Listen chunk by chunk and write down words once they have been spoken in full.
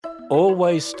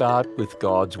Always start with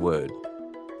God's Word.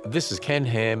 This is Ken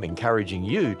Ham encouraging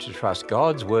you to trust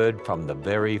God's Word from the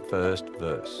very first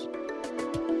verse.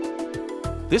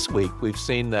 This week we've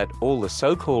seen that all the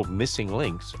so-called missing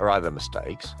links are either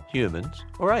mistakes, humans,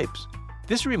 or apes.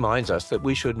 This reminds us that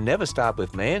we should never start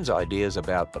with man's ideas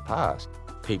about the past.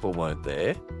 People weren't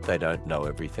there, they don't know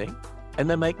everything, and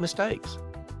they make mistakes.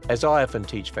 As I often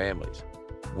teach families,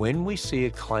 when we see a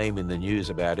claim in the news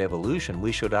about evolution,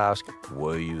 we should ask,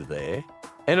 were you there?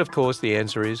 And of course the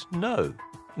answer is no.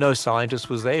 No scientist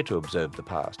was there to observe the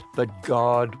past, but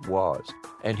God was,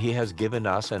 and He has given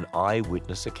us an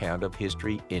eyewitness account of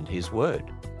history in His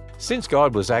Word. Since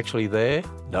God was actually there,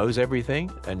 knows everything,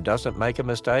 and doesn't make a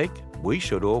mistake, we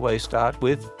should always start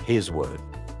with His Word.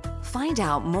 Find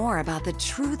out more about the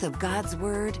truth of God's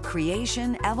Word,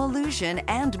 creation, evolution,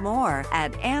 and more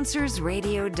at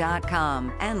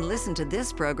AnswersRadio.com. And listen to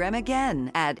this program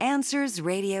again at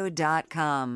AnswersRadio.com.